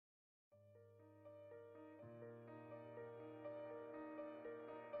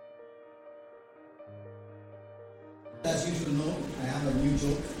as you should know, I have a new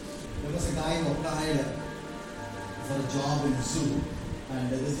joke. There was a guy who applied for a job in a zoo. And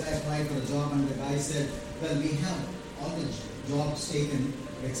this guy applied for a job and the guy said, well, we have all the jobs taken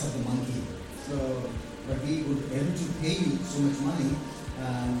except the monkey. So, but we would be able to pay you so much money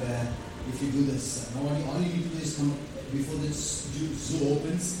and if you do this. Now all you need to do is come before the zoo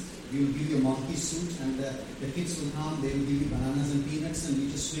opens. We will give you a monkey suit and the kids will come, they will give you bananas and peanuts and you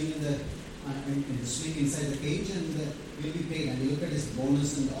just swing swing inside the cage and you'll be paid. And you look at his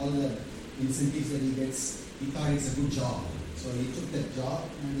bonus and all the incentives that he gets, he thought it's a good job. So he took that job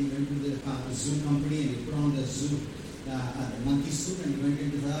and he went to the zoo company and he put on the monkey suit and he went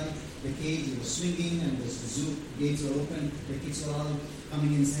into the cage. He was swinging and the zoo gates were open. The kids were all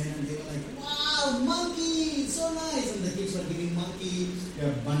coming inside and they were like, wow, monkey, so nice. And the kids were giving monkey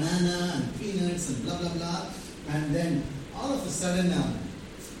banana and peanuts and blah, blah, blah. And then all of a sudden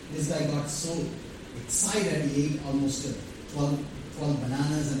this guy got so excited he ate almost 12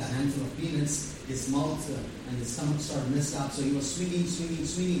 bananas and a handful of peanuts. His mouth and his stomach started messed up, so he was swinging,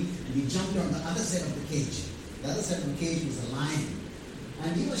 and he jumped on the other side of the cage. The other side of the cage was a lion.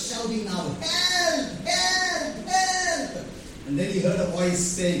 And he was shouting now, help, help, help! And then he heard a voice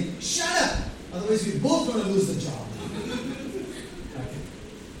saying, shut up! Otherwise we're both going to lose the job.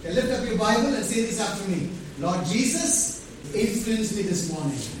 Okay, lift up your Bible and say this after me. Lord Jesus, influence me this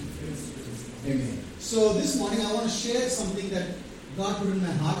morning. Amen. So this morning I want to share something that God put in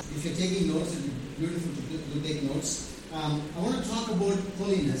my heart. If you're taking notes, it would be beautiful to take notes. I want to talk about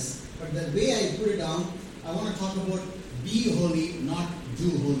holiness, but the way I put it down, I want to talk about be holy, not do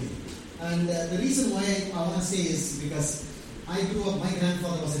holy. And the reason why I want to say is because I grew up, my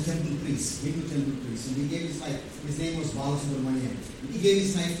grandfather was a temple priest, Hindu temple priest, and he gave his life, his name was Balasubramanian. He gave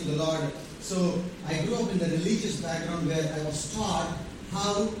his life to the Lord. So I grew up in the religious background where I was taught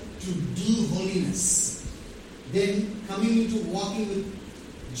how to do holiness. Then coming into walking with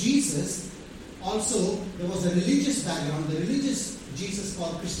Jesus, also there was a religious background, the religious Jesus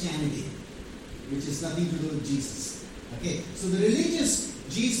called Christianity, which is nothing to do with Jesus. Okay, so the religious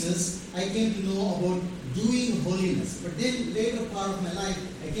Jesus, I came to know about doing holiness. But then later part of my life,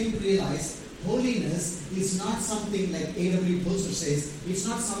 I came to realize holiness is not something like A.W. Tozer says, it's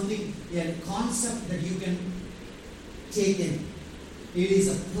not something, a concept that you can take in. It is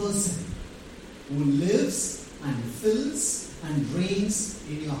a person who lives and fills and drains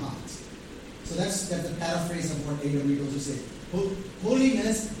in your heart. So that's the paraphrase of what A.W. Tozer said.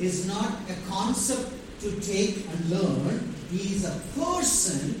 Holiness is not a concept to take and learn. He is a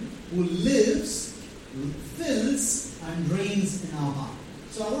person who lives, fills and drains in our heart.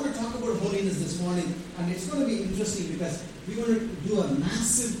 So I want to talk about holiness this morning, and it's going to be interesting because we're going to do a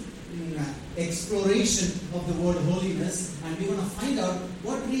massive exploration of the word holiness, and we're going to find out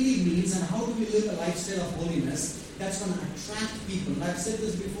what really means and how do we live a lifestyle of holiness that's going to attract people. And I've said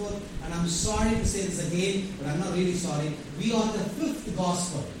this before, and I'm sorry to say this again, but I'm not really sorry. We are the fifth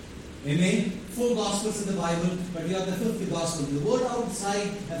gospel. Amen? 4 gospels in the Bible, but we are the fifth gospel. The world outside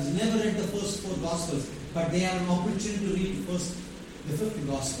has never read the first 4 gospels, but they have an opportunity to read the fifth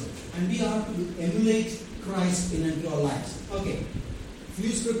gospel. And we are to emulate Christ in and through our lives. Okay. Few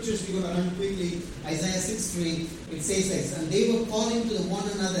scriptures we're going to run quickly. Isaiah 6:3, it says this, and they were calling to one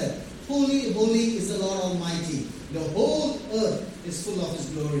another, holy, holy is the Lord Almighty. The whole earth is full of His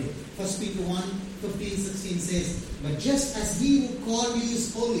glory. 1 Peter 1:15-16 says, but just as He who called you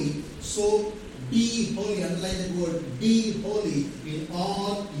is holy, so be holy. Underline that word, be holy in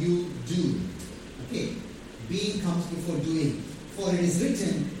all you do. Okay, being comes before doing. For it is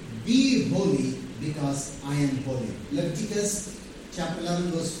written, be holy because I am holy. Leviticus chapter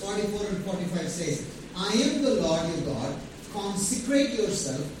 11 verse 44 and 45 says, I am the Lord your God, consecrate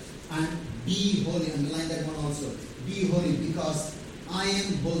yourself and be holy. Underline that one also. Be holy because I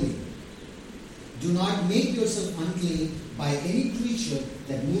am holy. Do not make yourself unclean by any creature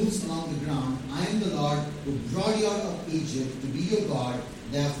that moves along the ground. I am the Lord who brought you out of Egypt to be your God.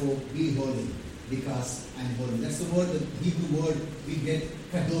 Therefore be holy because I am holy. That's the word, the Hebrew word we get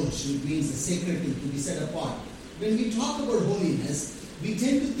kadosh, which means the sacred thing, to be set apart. When we talk about holiness, we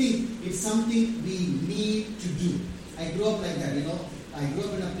tend to think it's something we need to do. I grew up like that, I grew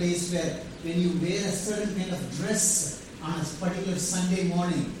up in a place where when you wear a certain kind of dress on a particular Sunday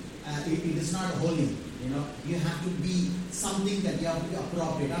morning, it is not holy. You have to be something that you have to be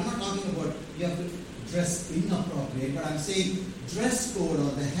appropriate. I'm not talking about you have to dress inappropriate, but I'm saying dress code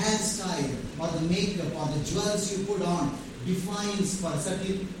or the hairstyle or the makeup or the jewels you put on defines for a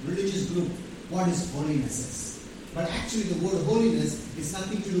certain religious group what is holiness is. But actually the word holiness is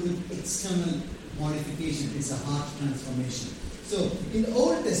nothing to do with external modification. It's a heart transformation. So in the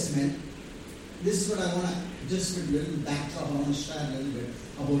Old Testament, This is what I want to, just a little backdrop, I want to share a little bit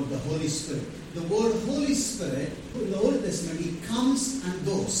about the Holy Spirit. The word Holy Spirit, in the Old Testament, it comes and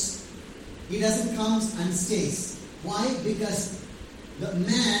goes. It doesn't come and stays. Why? Because the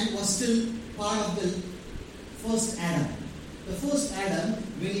man was still part of the first Adam. The first Adam,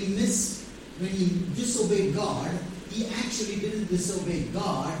 when he disobeyed God, he actually didn't disobey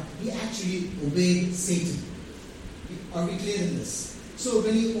God, he actually obeyed Satan. Are we clear in this? So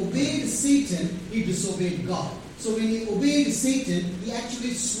when he obeyed Satan, he disobeyed God. So when he obeyed Satan, he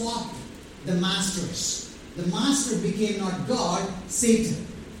actually swapped the masters. The master became not God, Satan.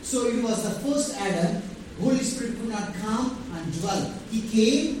 So it was the first Adam. Holy Spirit could not come and dwell. He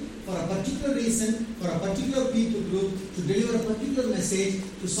came for a particular reason, for a particular people group, to deliver a particular message,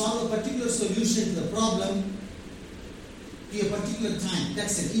 to solve a particular solution to the problem to a particular time.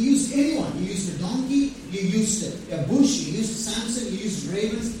 That's it. He used anyone. He used a donkey, he used a bush, he used Samson, he used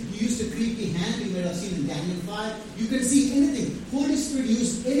ravens, he used a creepy hand, you might have seen in Daniel 5. You can see anything. Holy Spirit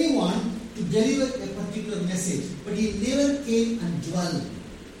used anyone to deliver a particular message, but he never came and dwelled.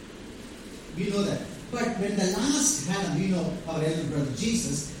 We know that. But when the last Adam, we know our elder brother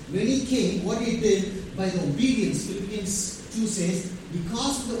Jesus, when he came, what he did by the obedience, Philippians 2 says,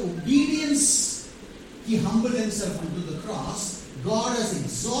 because of the obedience, he humbled himself unto the cross. God has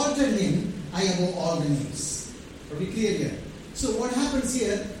exalted him high above all the names. Are we clear here? So what happens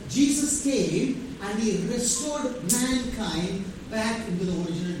here? Jesus came and he restored mankind back into the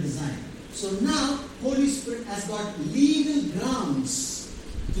original design. So now Holy Spirit has got legal grounds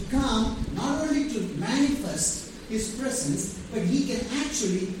to come, not only to manifest his presence, but he can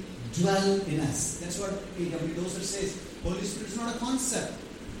actually dwell in us. That's what A.W. Tozer says. Holy Spirit is not a concept.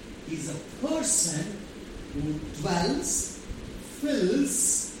 He's a person who dwells,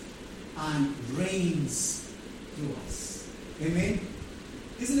 fills, and reigns through us. Amen?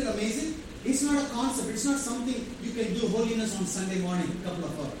 Isn't it amazing? It's not a concept. It's not something you can do holiness on Sunday morning, a couple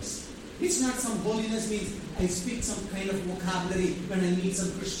of hours. It's not some holiness means I speak some kind of vocabulary when I meet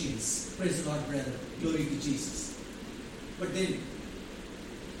some Christians. Praise the Lord, brother. Glory to Jesus. But then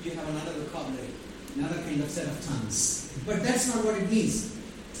you have another vocabulary, another kind of set of tongues. But that's not what it means.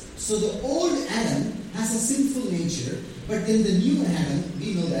 So the old Adam has a sinful nature, but then the new Adam,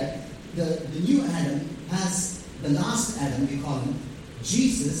 we know that the new Adam has the last Adam, we call him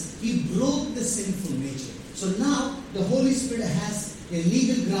Jesus. He broke the sinful nature. So now the Holy Spirit has a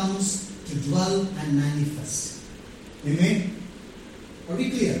legal grounds to dwell and manifest. Amen? Are we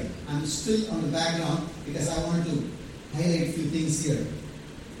clear? I'm still on the background because I want to highlight a few things here.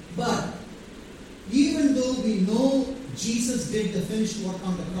 But even though we know Jesus did the finished work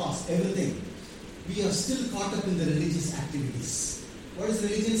on the cross, everything, we are still caught up in the religious activities. What does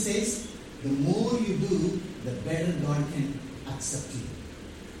religion says? The more you do, the better God can accept you.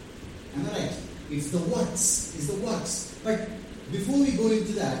 Am I right? It's the works. It's the works. But before we go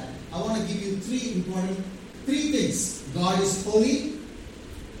into that, I want to give you three things. God is holy,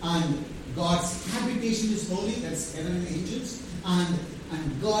 and God's habitation is holy, that's heaven and angels,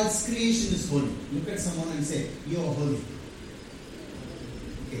 and God's creation is holy. Look at someone and say, you are holy.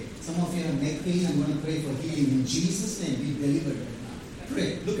 Okay, some of you have neck pain. I'm going to pray for healing in Jesus' name. Be delivered right now.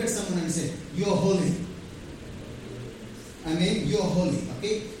 Pray. Look at someone and say, you are holy. I mean, you are holy.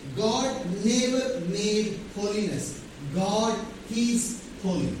 Okay? God never made holiness. God is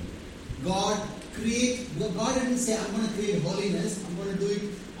holy. God didn't say, I'm going to create holiness. I'm going to do it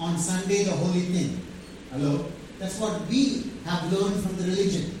on Sunday, the holy thing. Hello? That's what we have learned from the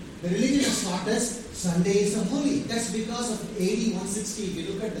religion. The religion has taught us Sunday is a holy. That's because of AD 160. If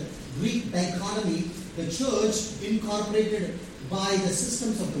you look at the Greek dichotomy, the church incorporated by the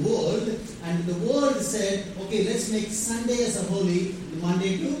systems of the world, and the world said, okay, let's make Sunday as a holy,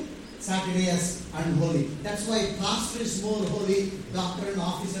 Monday to Saturday as unholy. That's why pastor is more holy, doctor and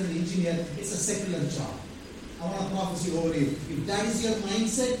officer and engineer, it's a secular job. I want to prophesy over you. If that is your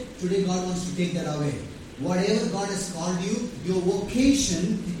mindset, today God wants to take that away. Whatever God has called you, your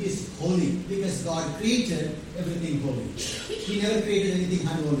vocation is holy because God created everything holy. He never created anything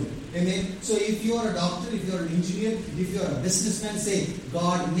unholy. Amen. So if you are a doctor, if you are an engineer, if you are a businessman, say,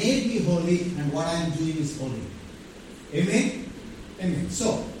 God made me holy and what I am doing is holy. Amen. Amen.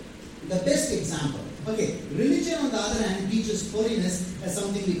 So, the best example. Okay, religion on the other hand teaches holiness as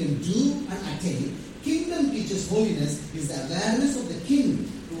something we can do and attain. Kingdom teaches holiness is the awareness of the King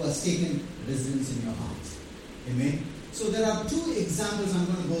who has taken residence in your heart. Amen. So there are two examples I'm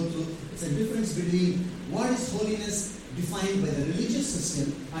going to go through. It's a difference between what is holiness defined by the religious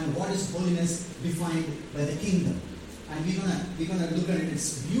system and what is holiness defined by the kingdom. And we're gonna look at it.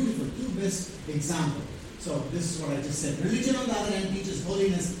 It's beautiful. Two best examples. So this is what I just said. Religion on the other hand teaches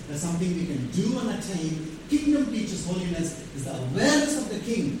holiness as something we can do and attain. Kingdom teaches holiness is the awareness of the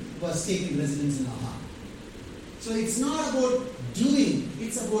King who has taken residence in our heart. So it's not about doing,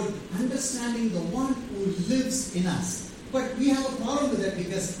 it's about understanding the one who lives in us. But we have a problem with that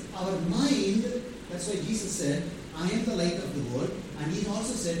because our mind, that's why Jesus said, I am the light of the world. And he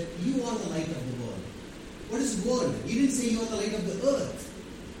also said, you are the light of the world. What is world? He didn't say you are the light of the earth.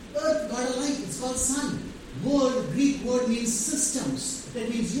 Earth got a light, it's called sun. World, Greek word means systems. That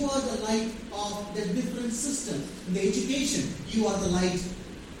means you are the light of the different systems. In the education, you are the light.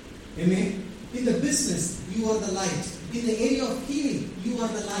 Amen? In the business, you are the light. In the area of healing, you are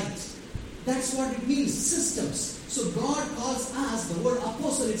the light. That's what it means, systems. So God calls us, the word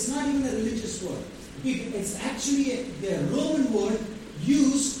apostle, it's not even a religious word. It's actually the Roman word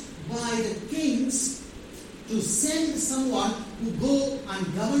used by the kings to send someone who go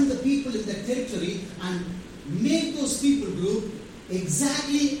and govern the people in the territory and make those people group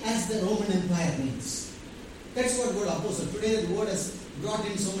exactly as the Roman Empire means. That's what word apostle. Today the word has brought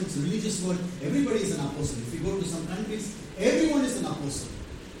in so much religious word. Everybody is an apostle. If you go to some countries, everyone is an apostle.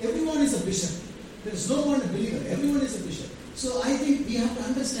 Everyone is a bishop. There is no one a believer. Everyone is a bishop. So I think we have to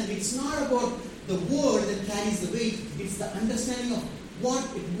understand it's not about the word that carries the weight. It's the understanding of what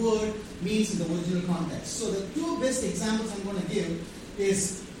the word means in the original context. So the two best examples I'm going to give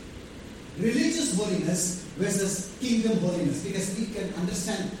is religious holiness versus kingdom holiness, because we can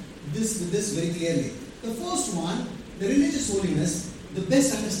understand this very clearly. The first one, the religious holiness, the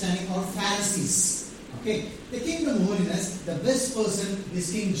best understanding are Pharisees. Okay, the kingdom holiness, the best person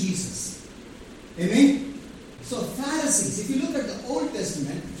is King Jesus. Amen. So Pharisees, if you look at the Old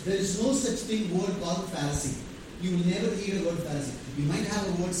Testament, there is no such thing word called Pharisee. You will never hear the word Pharisee. You might have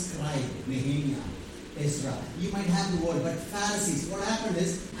the word scribe, Nehemiah, Ezra. You might have the word, but Pharisees, what happened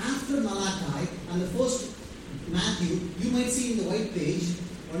is, after Malachi and the first Matthew, you might see in the white page,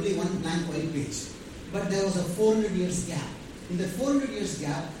 only one blank white page. But there was a 400 years gap. In the 400 years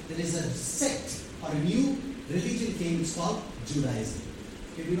gap, there is a sect or a new religion came, it's called Judaism.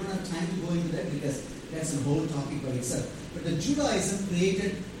 Okay, we don't have time to go into that because that's a whole topic by itself. But the Judaism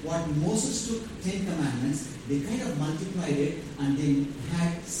created what Moses took 10 commandments, they kind of multiplied it and they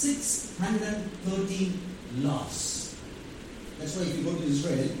had 613 laws. That's why if you go to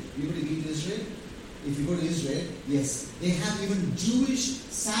Israel, anybody been to Israel? If you go to Israel, yes, they have even Jewish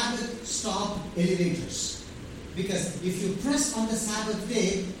Sabbath stop elevators. Because if you press on the Sabbath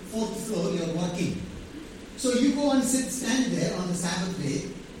day, 4th floor, you're working. So you go and stand there on the Sabbath day,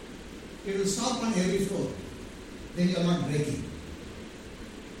 it will stop on every floor. Then you are not breaking.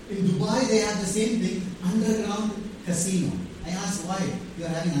 In Dubai, they have the same thing, underground casino. I asked why you are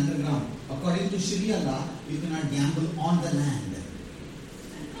having underground. According to Sharia law, you cannot gamble on the land.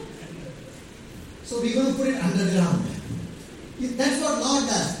 So we're going to put it underground. That's what law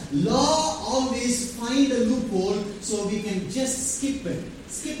does. Law always find a loophole so we can just skip it.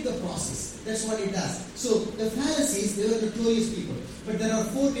 Skip the process. That's what it does. So the Pharisees, they were notorious people. But there are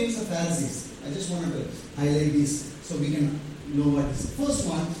 4 kinds of Pharisees. I just wanted to highlight these so we can know what it is. First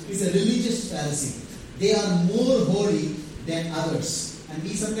one is a religious Pharisee. They are more holy than others. And we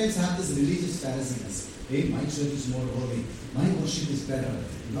sometimes have this religious Pharisees. Hey, my church is more holy. My worship is better.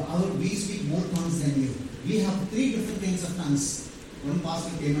 We speak more tongues than you. We have 3 different kinds of tongues. One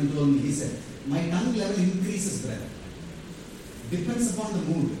pastor came and told me, he said, my tongue level increases, brother. Depends upon the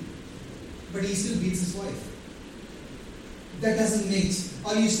mood. But he still beats his wife. That doesn't make.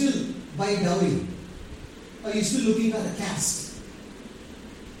 Or you still buy dowry. Or you still looking at a caste.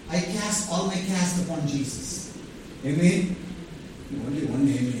 I cast all my caste upon Jesus. Amen? Only one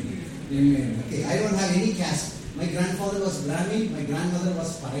amen. Amen. Okay, I don't have any caste. My grandfather was Brahmin, my grandmother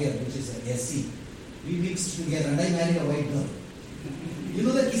was Pariah, which is a SC. We mixed together and I married a white girl. You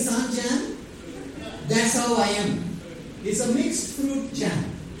know the Kisan jam? That's how I am. It's a mixed fruit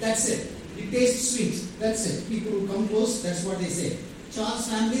jam. That's it. It tastes sweet. That's it. People who come close, that's what they say. Charles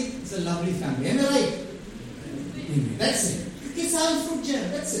family is a lovely family. Am I right? That's it. Kisan fruit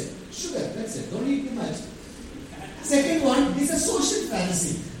jam. That's it. Sugar. That's it. Don't eat too much. Second one is a social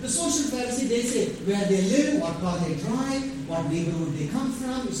Pharisee. The social Pharisee, they say where they live, what car they drive, what neighborhood they come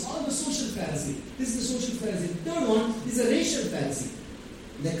from. It's all the social Pharisee. This is the social Pharisee. Third one is a racial Pharisee.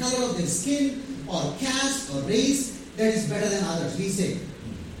 The color of their skin or caste or race, that is better than others. We say.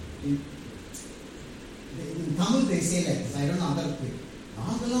 In Tamil they say like this. I don't know other way. I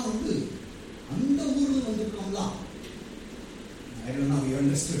don't know, you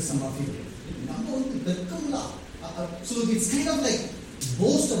understood some of you. So it's kind of like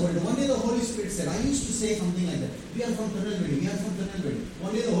boast about it. One day the Holy Spirit said, I used to say something like that. We are from Tirunelveli. We are from Tirunelveli.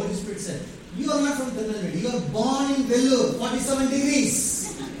 One day the Holy Spirit said, you are not from Tirunelveli. You are born in Vellore, 47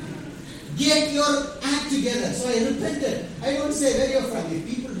 degrees. Get your act together. So I repented. I don't say where you are from. If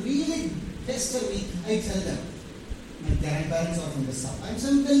people really pester me, I tell them. My grandparents are from the south. I'm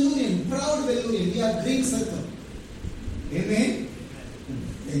some Vellurian, proud Vellurian. We are green circle. Amen?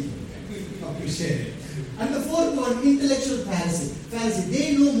 Thank you. Appreciate it. And the fourth one, intellectual Pharisee.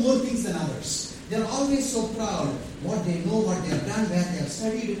 They know more things than others. They are always so proud. What they know, what they have done, where they have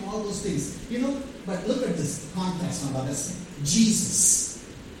studied, and all those things. But look at this contrast on the other side. Jesus.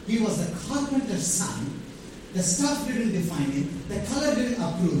 He was the carpenter's son. The stuff didn't define him. The color didn't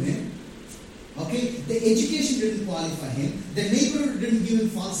approve him. Okay? The education didn't qualify him. The neighborhood didn't give him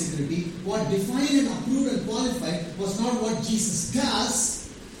false security. What defined and approved and qualified was not what Jesus does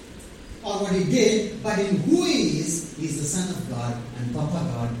or what he did, but in who he is. He is the Son of God, and Papa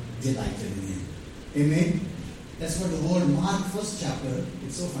God delighted in him. Amen? That's what the whole Mark 1st chapter,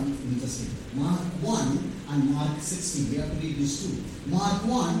 it's so fun, interesting. Mark 1 and Mark 16, we have to read these two. Mark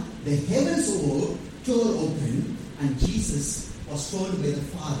 1, the heavens tore open, and Jesus was told by the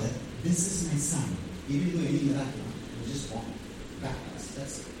Father, this is my Son. He didn't do any miracle. He was just born. Baptized.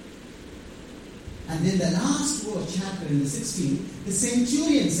 That's it. And then the last chapter in the 16th, the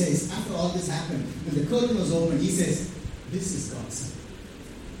centurion says, after all this happened, when the curtain was opened, he says, this is God's Son.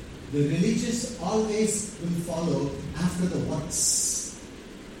 The religious always will follow after the works.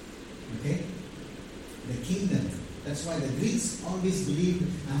 Okay? The kingdom. That's why the Greeks always believed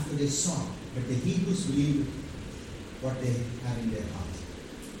after they saw, but the Hebrews believed what they have in their heart.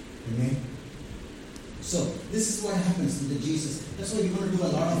 Amen? So, this is what happens with Jesus. That's why we're going to do a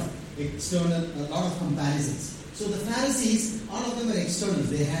lot of comparisons. So the Pharisees, all of them were external.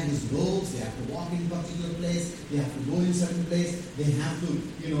 They had these robes, they have to walk in a particular place, they have to go in a certain place, they have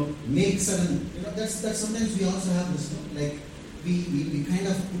to, make certain, that's sometimes we also have this, like, we kind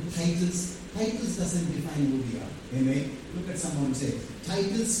of put titles. Titles doesn't define who we are. Amen? Look at someone and say,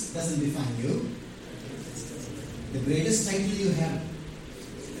 titles doesn't define you. The greatest title you have,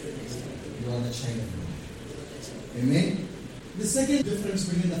 you are the child of God. Amen? The second difference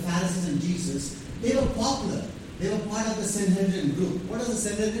between the Pharisees and Jesus, they were popular. They were part of the Sanhedrin group. What is the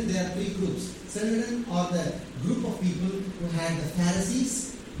Sanhedrin? There are three groups. Sanhedrin are the group of people who had the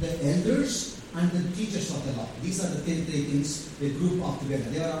Pharisees, the elders, and the teachers of the law. These are the three things they group up together.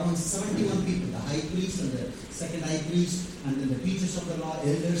 There were around 71 people, the high priest and the second high priest, and then the teachers of the law,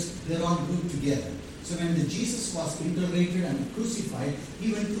 elders, they're all grouped together. So when Jesus was interrogated and crucified,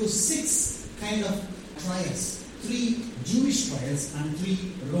 he went through 6 kind of trials. 3 Jewish trials and 3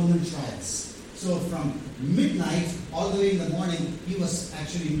 Roman trials. So from midnight all the way in the morning, he was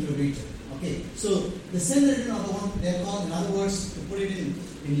actually interrogated. Okay, so the Sanhedrin are the one, they're called, in other words, to put it in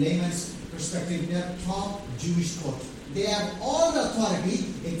layman's perspective, they are top Jewish court. They have all the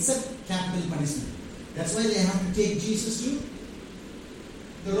authority except capital punishment. That's why they have to take Jesus to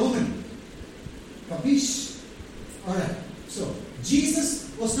the Roman. Capish? Alright, so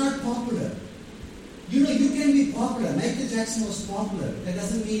Jesus was not popular. You can be popular. Michael Jackson was popular. That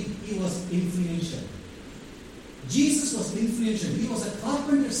doesn't mean he was influential. Jesus was influential. He was a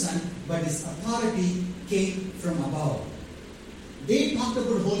carpenter's son, but his authority came from above. They talked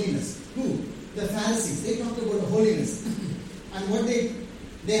about holiness. Who? The Pharisees. They talked about holiness. And what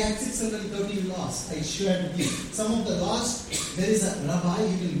they had 613 laws. I shared with you. Some of the laws, there is a rabbi,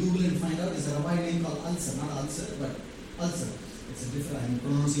 you can Google and find out. There's a rabbi named called Ulcer. Not Ulcer, but Ulcer. It's a different, I'm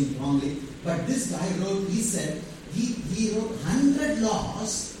pronouncing it wrongly. But this guy wrote, he said, he wrote 100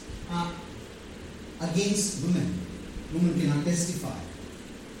 laws against women. Women cannot testify.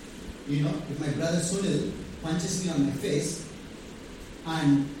 If my brother Sunil punches me on my face,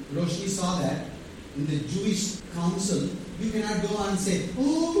 and Roshni saw that, in the Jewish council, you cannot go and say,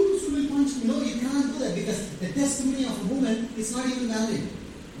 oh, Sunil punched me. No, you cannot do that, because the testimony of a woman is not even valid.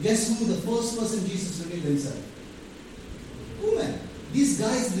 Guess who the first person Jesus revealed himself? Woman. These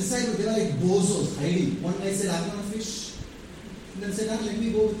guys decided they were like bozos, hiding. One guy said, I'm going to fish. And then said, let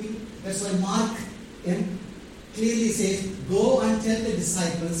me go with you. That's why Mark clearly says, go and tell the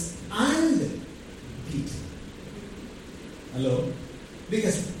disciples and Peter. Hello?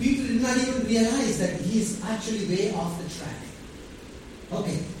 Because Peter did not even realize that he is actually way off the track.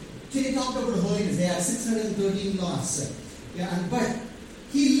 Okay. So they talked about holiness. There are 613 laws. But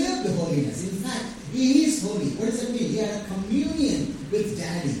he lived holiness. In fact, he is holy. What does that mean? He had a communion with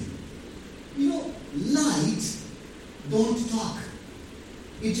Daddy. Light don't talk.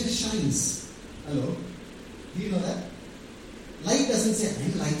 It just shines. Hello? Do you know that? Light doesn't say,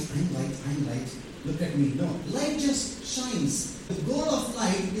 I'm light, I'm light, I'm light. Look at me. No. Light just shines. The goal of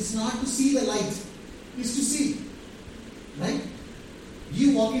light is not to see the light, is to see. Right?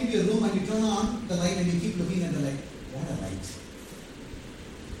 You walk into your room and you turn on the light and you keep looking at the light. What a light.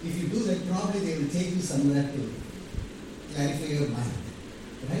 If you do that, probably they will take you somewhere to clarify your mind.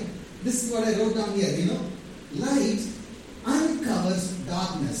 Right? This is what I wrote down here. Light uncovers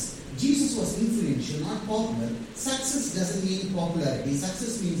darkness. Jesus was influential, not popular. Success doesn't mean popularity.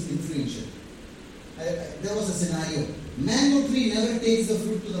 Success means influential. There was a scenario. Mango tree never takes the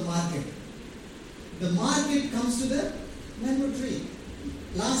fruit to the market. The market comes to the mango tree.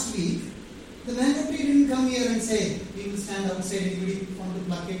 Last week, the mango tree didn't come here and say, we will stand outside, anybody want to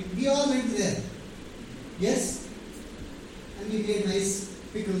pluck it? We all went there. Yes? And we made nice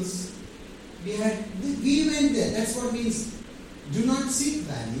pickles. We went there. That's what it means. Do not seek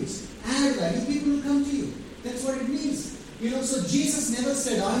values, add value, people will come to you. That's what it means. So Jesus never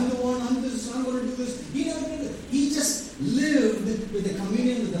said, I'm the one, I'm this, I'm going to do this. He never did it. He just lived with the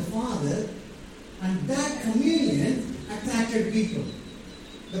communion with the Father, and that communion attracted people.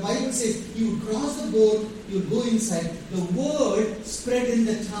 The Bible says he would cross the boat, he would go inside, the word spread in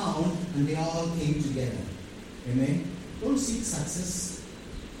the town, and they all came together. Amen? Don't seek success,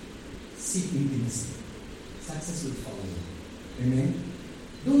 seek intimacy. Success will follow you. Amen?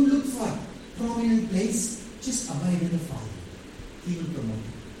 Don't look for prominent place, just abide in the Father. He will promote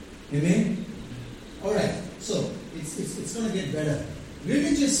you. Amen? Alright, so it's going to get better.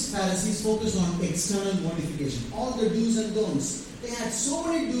 Religious Pharisees focused on external modification. All the do's and don'ts. They had so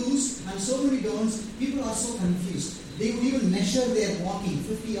many do's and so many don'ts, people are so confused. They would even measure their walking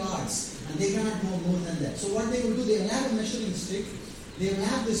 50 yards and they cannot know more than that. So what they will do, they will have a measuring stick, they will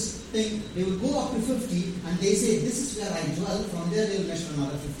have this thing, they will go up to 50 and they say, this is where I dwell, from there they will measure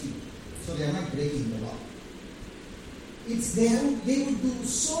another 50. So they are not breaking the law. It's there, they would do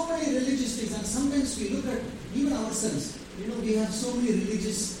so many religious things, and sometimes we look at even ourselves, we have so many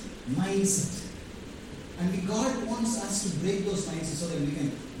religious mindsets. And God wants us to break those mindsets so that we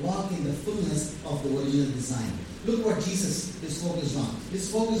can walk in the fullness of the original design. Look what Jesus is focused on.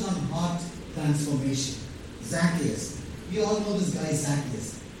 He's focused on heart transformation. Zacchaeus. We all know this guy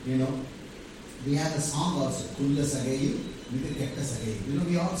Zacchaeus. We have a song also, Kulla Sagayu, Ketta Sagayu.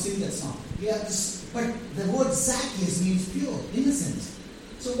 We all sing that song. We have this, but the word Zacchaeus means pure, innocent.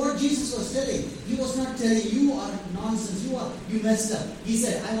 So what Jesus was telling, he was not telling you are nonsense, you messed up. He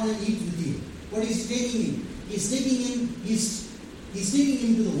said, I want to eat with you. What he's taking him? He's taking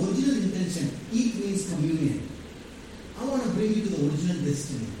him to the original intention. Eat means communion. I want to bring you to the original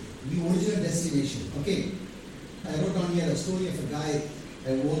destiny, the original destination. Okay. I wrote down here a story of a guy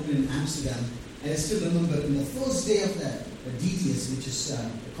I worked in Amsterdam. I still remember in the first day of the DTS, which is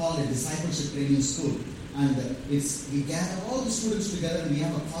called a discipleship training school. And we gather all the students together and we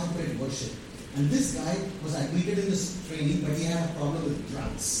have a corporate worship. And this guy was admitted in this training, but he had a problem with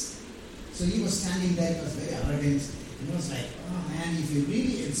drugs. So he was standing there, he was very arrogant. He was like, oh man, if you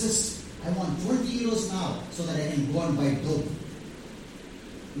really exist, I want 20 euros now so that I can go and buy dope.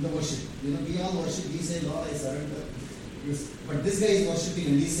 In the worship. We all worship, we say, Lord, I surrender. But this guy is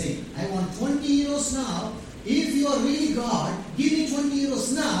worshiping and he's saying, I want 20 euros now. If you are really God, give me 20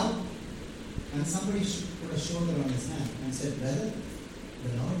 euros now. And somebody put a shoulder on his hand and said, brother,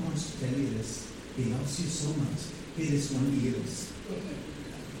 the Lord wants to tell you this. He loves you so much. Here is 20 euros.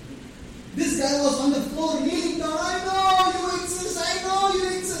 This guy was on the floor kneeling down. I know you exist. I know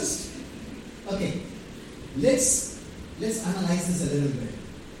you exist. Okay, let's analyze this a little bit.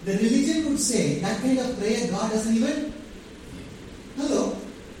 The religion would say that kind of prayer God doesn't even. Hello,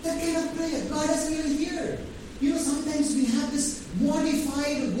 that kind of prayer God doesn't even hear. Sometimes we have this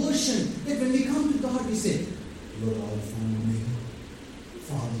modified version that when we come to God, we say, Lord Alpha and Omega,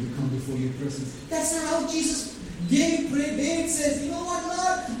 Father, we come before your presence. That's not how Jesus. David says, you know what,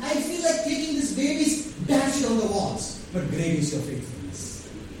 Lord? I feel like taking this baby's, dash it on the walls. But great is your faithfulness.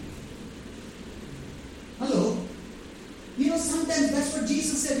 Hello? Sometimes that's what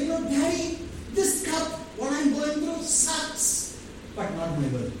Jesus said. Daddy, this cup, what I'm going through sucks. But not my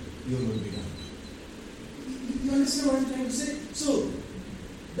will. Your will be done. You understand what I'm trying to say? So,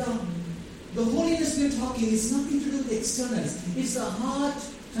 the holiness we're talking is nothing to do with externals. It's the heart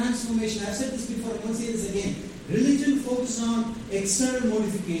transformation. I've said this before, I won't say this again. Religion focuses on external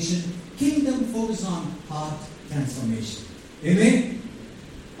modification. Kingdom focuses on heart transformation. Amen?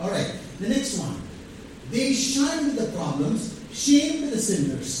 Alright, the next one. They shunned the problems, shamed the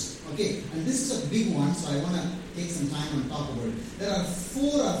sinners. Okay, and this is a big one, so I want to take some time and talk about it. There are 4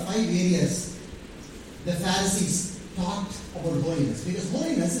 or 5 areas the Pharisees talked about holiness. Because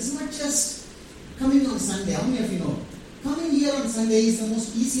holiness is not just coming on Sunday. How many of you know? Coming here on Sunday is the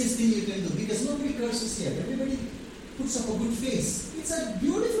most easiest thing you can do because nobody curses here. Everybody puts up a good face. It's a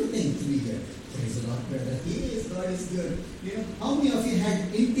beautiful thing to be here. Praise the Lord, brother. Yes, God is good. You know, how many of you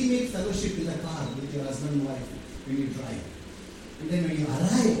had intimate fellowship in the car with your husband and wife when you drive? And then when you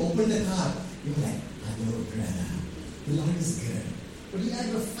arrive, open the car, you're like, hello, brother. The Lord is good. But you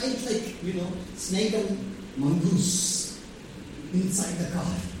have to fight like, snake and mongoose inside the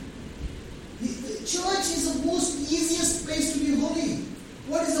car. The church is the most easiest place to be holy.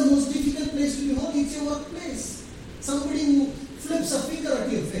 What is the most difficult place to be holy? It's your workplace. Somebody who flips a finger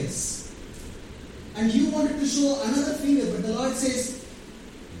at your face. And you wanted to show another finger, but the Lord says,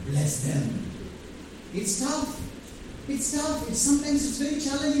 bless them. It's tough. Sometimes it's very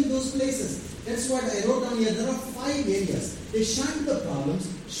challenging, those places. That's what I wrote down here. There are 5 areas. They shun the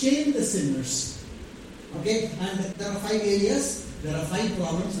problems, shame the sinners. Okay? And there are 5 areas. There are 5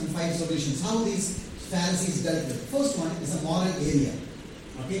 problems and 5 solutions. How these Pharisees dealt with. First one is a moral area.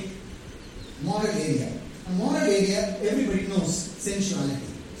 Okay? Moral area. A moral area, everybody knows, sensuality.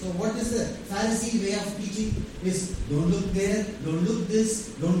 So what is the Pharisee way of teaching is, don't look there, don't look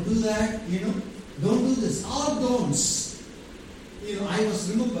this, don't do that, don't do this. All don'ts. I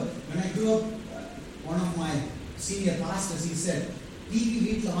remember when I grew up, one of my senior pastors, he said, TV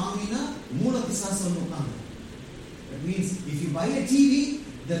veetla vaangina moola pisasam ukkanga. That means if you buy a TV,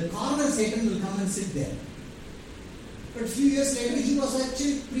 the corner Satan will come and sit there. But a few years later, he was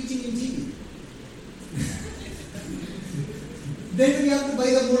actually preaching in TV. Then we have to buy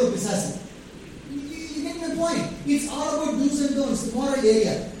the moola pisasam. You get my point? It's all about do's and don'ts, the moral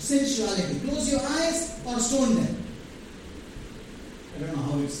area, sensuality. Close your eyes or stone them. I don't know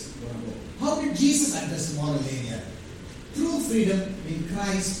how it's going to go. How did Jesus address the moral area? True freedom in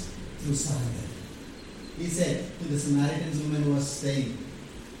Christ through surrender. He said to the Samaritan woman who was saying,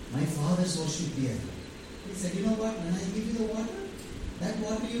 my father's worship here. He said, you know what? When I give you the water, that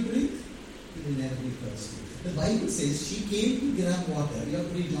water you drink, you will never be thirsty. The Bible says she came to grab water. You have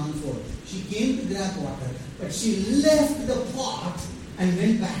to read John 4. She came to grab water, but she left the pot and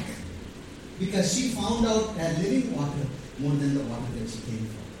went back. Because she found out that living water more than the water that she came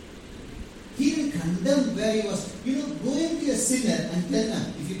from. He didn't condemn where he was. Going to a sinner and tell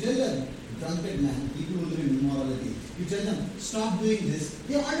them, if you tell a drunkard man, people who live in immorality, you tell them, stop doing this,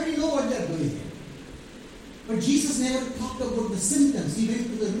 they already know what they are doing. But Jesus never talked about the symptoms. He went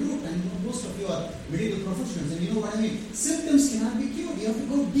to the root, and most of you are medical professionals, and you know what I mean. Symptoms cannot be cured. You have to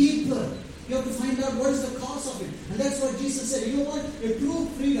go deeper. You have to find out what is the cause of it. And that's what Jesus said. You know what? A true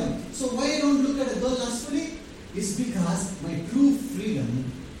freedom. So why I don't look at a girl lustfully? It's because my true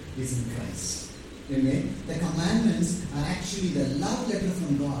freedom is in Christ. Amen. The commandments are actually the love letter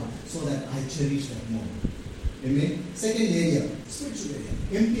from God so that I cherish that more. Amen. Second area, spiritual area,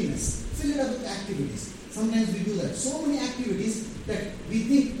 emptiness. Fill it up with activities. Sometimes we do that. So many activities that we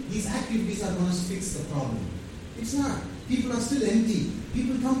think these activities are going to fix the problem. It's not. People are still empty.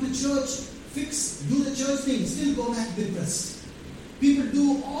 People come to church, do the church thing, still go back depressed. People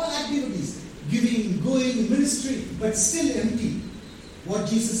do all activities, giving, going, ministry, but still empty. What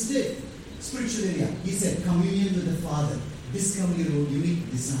Jesus did, spiritual area, he said, communion with the Father, discover your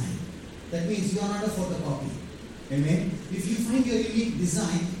unique design. That means you are not a photocopy. Amen. If you find your unique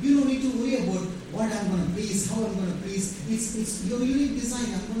design, you don't need to worry about what I'm going to please, how I'm going to please. It's your unique design.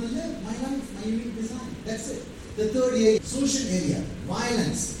 I'm going to live my life, my unique design. That's it. The third area, social area,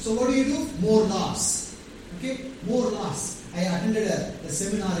 violence. So what do? More laws. Okay? More laws. I attended a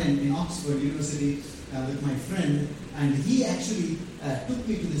seminar in Oxford University with my friend, and he actually took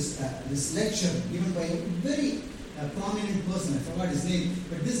me to this lecture given by a very prominent person. I forgot his name,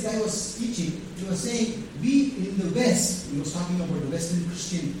 but this guy was teaching. He was saying, we in the West, he was talking about the Western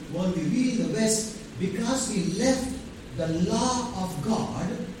Christian worldview, we in the West, because we left the law of God,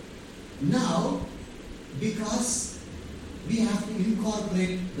 now, because we have to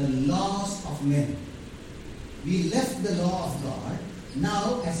incorporate the laws of men. We left the law of God.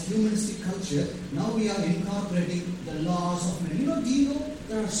 Now, as humanistic culture, now we are incorporating the laws of men. Do you know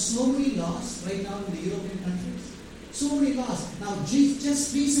there are so many laws right now in the European countries? So many laws. Now,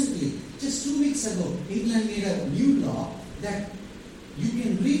 just recently, just 2 weeks ago, England made a new law that you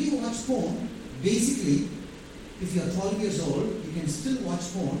can really watch porn. Basically, if you are 12 years old, you can still watch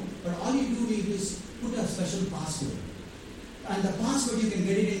porn, but all you do need is put a special password. And the password, you can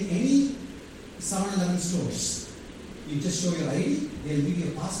get it in any 7-Eleven stores. You just show your ID, they'll give you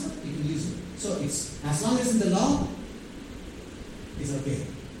a password, you can use it. So it's as long as in the law, it's okay.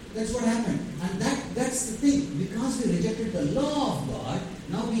 That's what happened. And that's the thing. Because we rejected the law of God,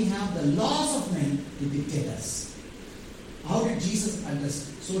 now we have the laws of men to dictate us. How did Jesus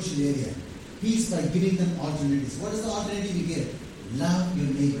address social area? He's by giving them alternatives. What is the alternative he gave? Love your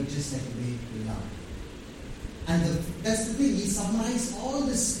neighbor just like the way you love. And that's the thing, he summarized all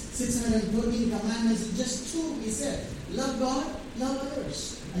this 613 commandments in just two. He said, love God, love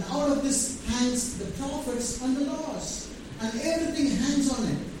others. And out of this hangs the prophets and the laws. And everything hangs on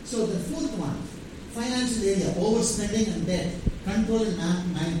it. So the fourth one, financial area, overspending and debt, control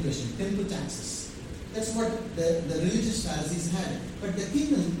and manipulation, temple taxes. That's what the religious Pharisees had. But the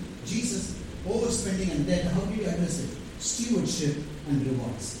kingdom, Jesus, overspending and debt, how do you address it? Stewardship and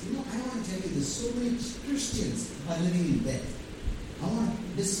rewards. You know, I want to tell you this, so many Christians are living in debt.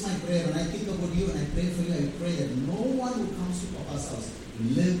 This is my prayer. When I think about you and I pray for you, I pray that no one who comes to Papa's house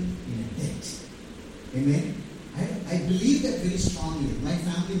will live in a debt. Amen? I believe that very strongly. My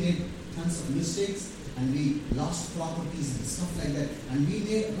family made tons of mistakes and we lost properties and stuff like that. And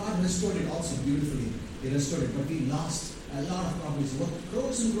God restored it also beautifully. He restored it, but we lost a lot of properties, worth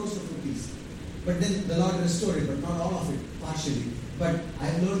crores and crores of rupees. But then the Lord restored it, but not all of it, partially. But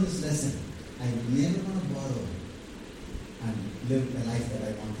I've learned this lesson. I never want to borrow and live the life that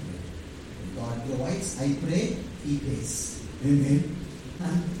I want to live. If God provides, I pray, He pays. Amen.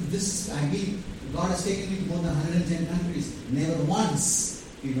 And this, I mean, God has taken me to more than 110 countries. Never once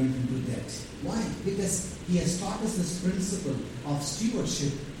we went into debt. Why? Because He has taught us this principle of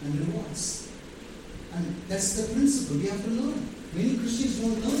stewardship and rewards. And that's the principle we have to learn. Many Christians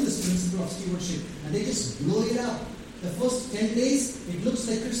don't learn this principle of stewardship and they just blow it up. The first 10 days, it looks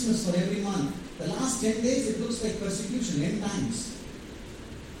like Christmas for every month. The last 10 days, it looks like persecution, end times.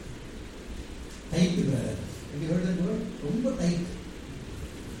 Tight, brother. Have you heard that word? Rumba tight.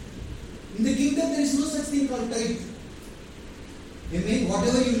 In the kingdom, there is no such thing called tight. Amen.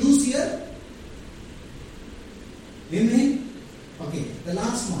 Whatever you lose here, amen. Okay, the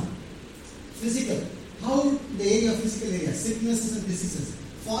last one. Physical. How the area of physical area, sicknesses and diseases,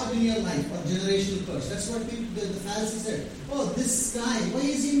 fought in your life or generational curse. That's what the Pharisees said. Oh, this guy, why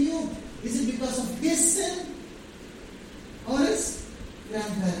is he mute? Is it because of his sin or his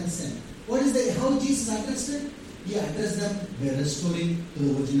grandparents' sin? What is how Jesus addressed it? He addressed them by restoring to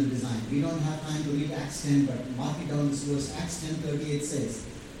the original design. We don't have time to read Acts 10, but mark it down this verse. Acts 10:38 says,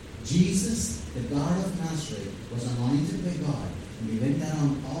 Jesus, the God of Nazareth, was anointed by God, and he went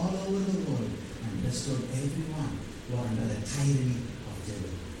around all over the world and restored everyone who are under the tyranny of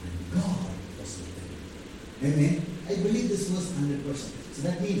devil. And God was with them. Amen. I believe this was 100%. So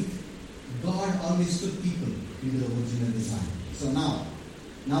that means God always took people into the original design. So now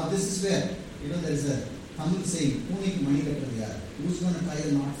this is where, there is a Tamil saying, who's going to tie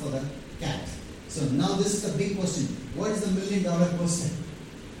the knot for the cat? So now this is the big question. What is the $1 million question?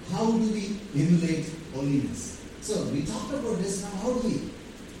 How do we emulate holiness? So we talked about this. Now how do we?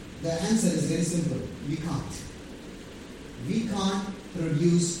 The answer is very simple. We can't. We can't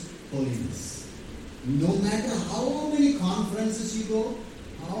produce holiness. No matter how many conferences you go,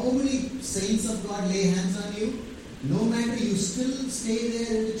 how many saints of God lay hands on you, no matter you still stay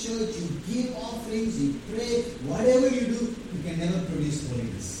there in the church, you give offerings, you pray, whatever you do, you can never produce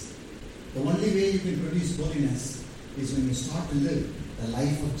holiness. The only way you can produce holiness is when you start to live the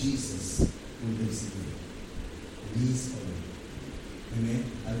life of Jesus who lives in you. And He is holy. Amen.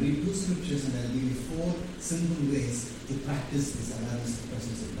 I'll read 2 scriptures and I'll give you 4 simple ways to practice this awareness of the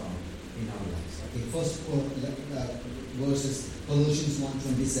presence of God in our lives. Okay, first verse is Colossians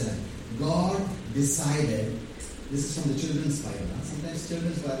 1:27. God decided, this is from the children's Bible. Sometimes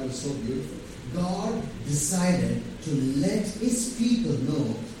children's Bible is so beautiful. God decided to let His people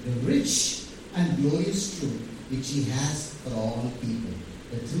know the rich and glorious truth which He has for all people.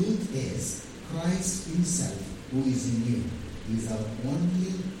 The truth is Christ Himself who is in you. He is our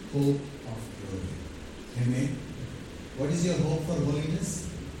only hope of glory. Amen. What is your hope for holiness?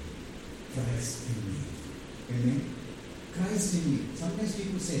 Christ in me. Amen. Christ in me. Sometimes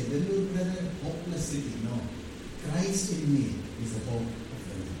people say, "Will you brother hopeless city?" No. Christ in me is the hope of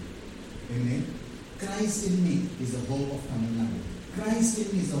the Lord. Amen. Christ in me is the hope of Tamil Nadu. Christ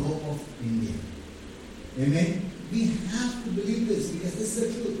in me is the hope of India. Amen. We have to believe this because this is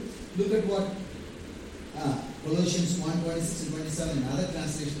the truth. Look at what Colossians 1:26 and 27 in other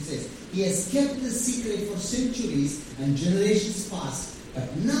translation says. He has kept the secret for centuries and generations past,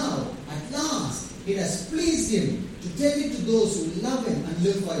 but now, at last, it has pleased Him to tell it to those who love Him and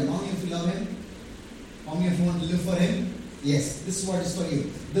live for Him. How many of you love Him? How many of you want to live for Him? Yes, this word is for you.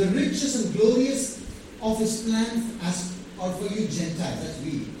 The riches and glorious of His plan are for you Gentiles. That's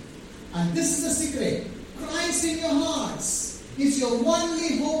we. And this is the secret. Christ in your hearts is your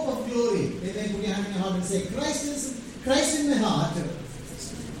only hope of glory. Then put your hand in your heart and say, Christ in my heart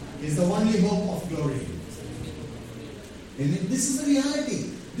is the only hope of glory. Amen. This is the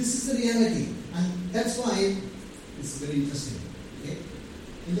reality. This is the reality. And that's why it's very interesting. Okay?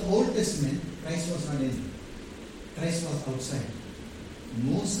 In the Old Testament, Christ was not in. Christ was outside.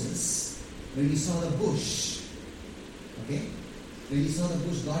 Moses, when he saw the bush, okay, when he saw the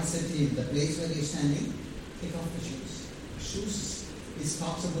bush, God said to him, the place where you're standing, take off the shoes. Shoes, it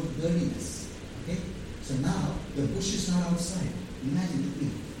talks about dirtiness. Okay? So now, the bush is not outside. Imagine with me.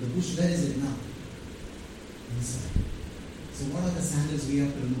 The bush, where is it now? Inside. So what are the sandals we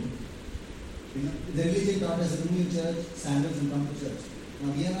have to remove? You know, the religion taught us remove church, sandals and come to church.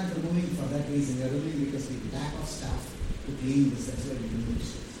 Now we are not removing for that reason. We are removing because we lack of staff to clean this. That's why we remove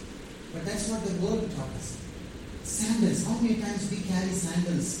shoes. But that's what the world taught us. Sandals. How many times we carry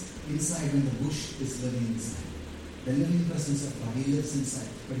sandals inside when the bush is living inside? The living presence of God, He lives inside.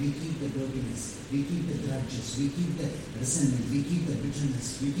 But we keep the dirtiness, we keep the grudges, we keep the resentment, we keep the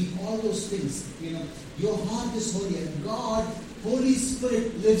bitterness, we keep all those things. You know, your heart is holy and God, Holy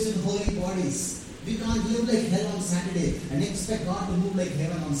Spirit lives in holy bodies. We can't live like hell on Saturday and expect God to move like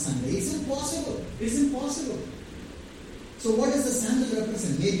heaven on Sunday. It's impossible. It's impossible. So what does the sandal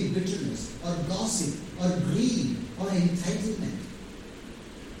represent? Maybe bitterness or gossip or greed or entitlement.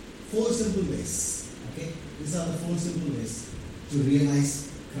 4 simple ways. Okay? These are the 4 simple ways to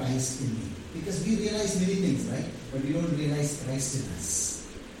realize Christ in me. Because we realize many things, right? But we don't realize Christ in us.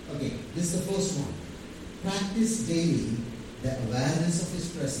 Okay, this is the first one. Practice daily the awareness of His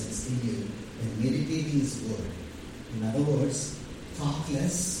presence in you and meditating His word. In other words, talk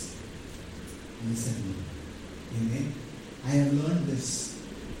less, listen more. Amen. I have learned this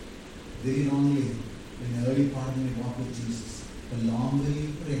very wrongly in the early part of my walk with Jesus. The longer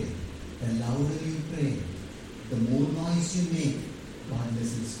you pray, the louder you pray, the more noise you make, God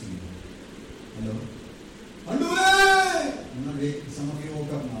listens to you. Hello? Andure! I'm not waiting. Some of you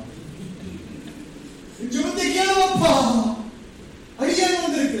woke up now.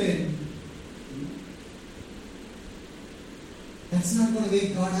 That's not going to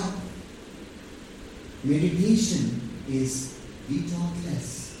wake God up. Meditation is we talk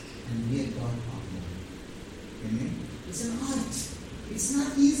less and hear God talk more. Amen? It's an art. It's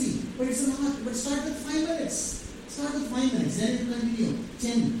not easy, but it's an art. But start with 5 minutes. Start with 5 minutes. Then it will continue.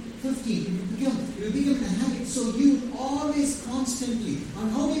 10, 15. It will become a habit. So you always constantly, on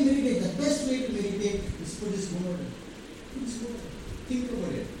how we meditate, the best way to meditate is put His word. Put His word. Think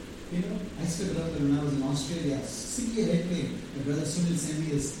about it. You know, I still remember when I was in Australia, severe head pain. My brother Sunil sent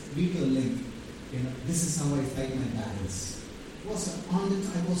me this video link. You know, this is how I fight my battles. I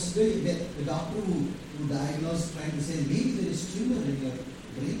was very, the doctor who diagnosed trying to say, maybe there is tumor in your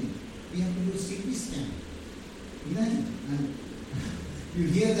brain. We have to do a CT scan. Imagine. And you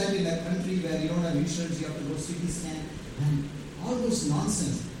hear that in a country where you don't have insurance, you have to go CT scan and all those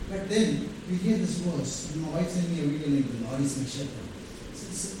nonsense. But then you hear this verse. And my wife sent me a video link, the Lord is my shepherd.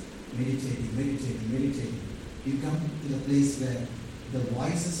 So meditating. You come to the place where the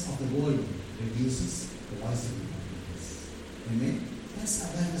voices of the world reduces, the voice of God increases. Amen? That's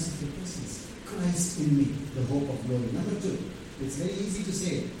the awareness of your presence. Christ in me, the hope of glory. Number 2, it's very easy to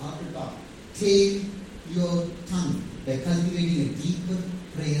say, talk to talk. Tame your tongue by cultivating a deeper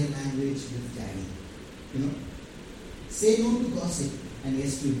prayer language with Daddy. You know? Say no to gossip and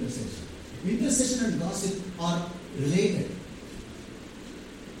yes to intercession. Intercession and gossip are related.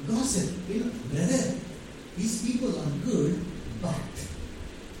 Gossip, you know, brother, these people are good, but.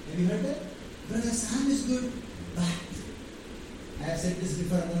 Have you heard that? Brother Sam is good, but. I have said this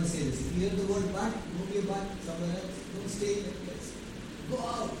before, I'm going to say this. If you hear the word but, move your butt somewhere else. Don't stay in that place. Go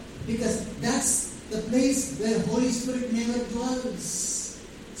out. Because that's the place where Holy Spirit never dwells.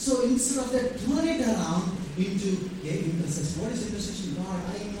 So instead of that, turn it around into intercession. What is intercession? God,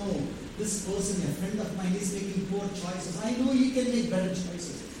 I know this person, a friend of mine, is making poor choices. I know he can make better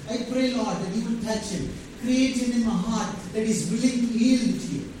choices. I pray, Lord, that you will touch him. Create in him a heart that is willing to yield to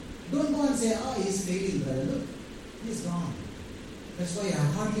you. Don't go and say, he's failing, brother. Look, he's gone. That's why I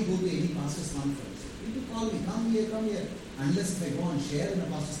hardly go to any pastor's conference. People call me, come here. Unless if I go and share in a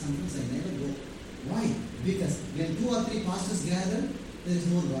pastor's conference, I never go. Why? Because when 2 or 3 pastors gather, there is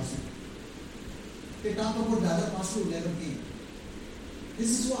no gossip. They talk about the other pastor who never came.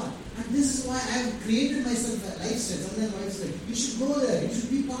 This is what. And this is why I have created myself a lifestyle. Sometimes my wife said, you should go there. You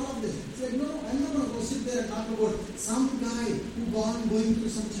should be part of this. It's like, no, I'm not going to go sit there and talk about some guy who going through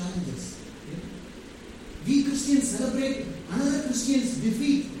some challenges. We Christians celebrate another Christian's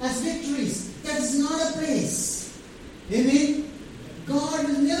defeat as victories. That is not a place. Amen? God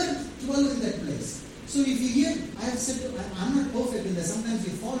will never dwell in that place. So if you hear, I have said, I'm not perfect in that. Sometimes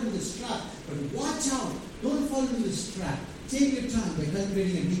you fall into this trap. But watch out. Don't fall into this trap. Take your time by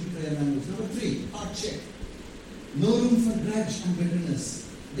cultivating a deep prayer language. Number 3, heart check. No room for grudge and bitterness.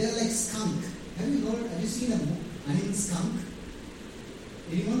 They are like skunk. Have you seen an animal skunk?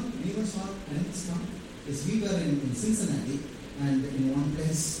 Anyone saw an animal skunk? is we were in Cincinnati and in one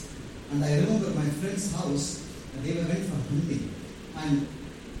place, and I remember my friend's house, they went for hunting, and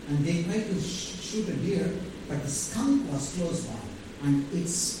they tried to shoot a deer, but the skunk was close by, and it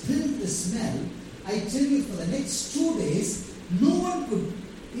spilled the smell. I tell you, for the next 2 days, no one could.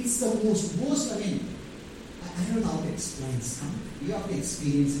 It's the most worst. I don't know how to explain skunk. You have to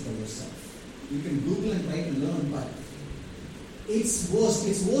experience it for yourself. You can Google and try to learn, but it's worse.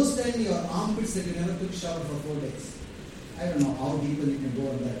 It's worse than your armpits that you never took shower for 4 days. I don't know how deeper you can go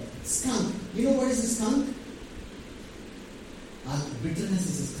on that. Skunk. You know what is a skunk? Bitterness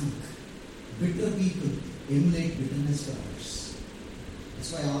is a skunk. Bitter people emulate bitterness for others.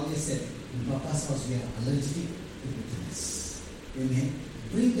 That's why I always said, in Papa's house we are allergic to bitterness. Amen.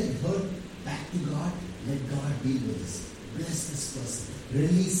 Bring that hurt back to God. Let God deal with this. Bless this person.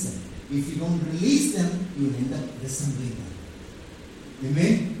 Release them. If you don't release them, you will end up resembling them.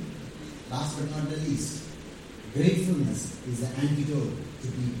 Amen. Last but not the least, gratefulness is the antidote to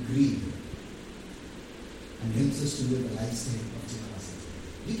be greed and helps us to live a lifestyle of generosity.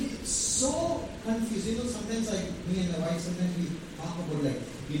 We get so confused. Sometimes me and my wife, sometimes we talk about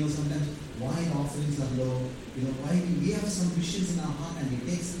sometimes why offerings are low. Why we have some visions in our heart and it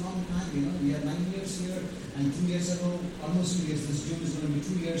takes a long time. We are 9 years here, and 2 years ago, almost 2 years, this June is going to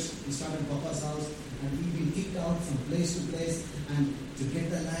be 2 years, we started Papa's house, and we've been kicked out from place to place, and to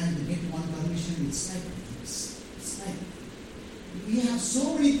get the land, to get one permission, it's like we have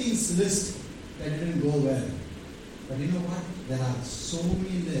so many things listed that didn't go well. But you know what? There are so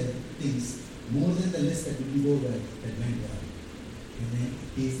many things, more than the list that didn't go well, that went well. Amen.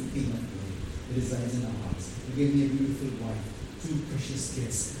 He is the King of glory. It resides in our hearts. He gave me a beautiful wife, 2 precious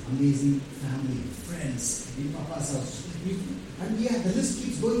kids, amazing family, friends in Papa's house. And the list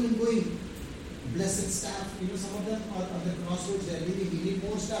keeps going and going. Blessed staff, some of them are at the crossroads, they are leaving, we need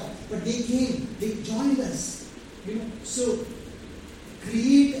more staff. But they came, they joined us. So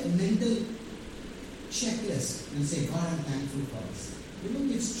create a mental checklist and say, God, I'm thankful for this.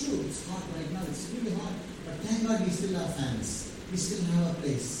 It's true, it's hard right now, it's really hard. But thank God we still have fans. We still have a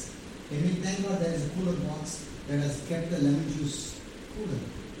place. Amen. Thank God there is a cooler box that has kept the lemon juice cooler.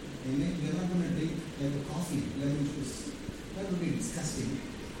 Amen. We are not going to drink like a coffee, lemon juice. That would be disgusting.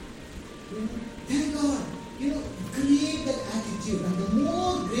 Thank God. Create that attitude. And the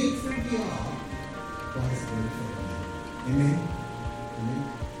more grateful we are, God is grateful. Amen.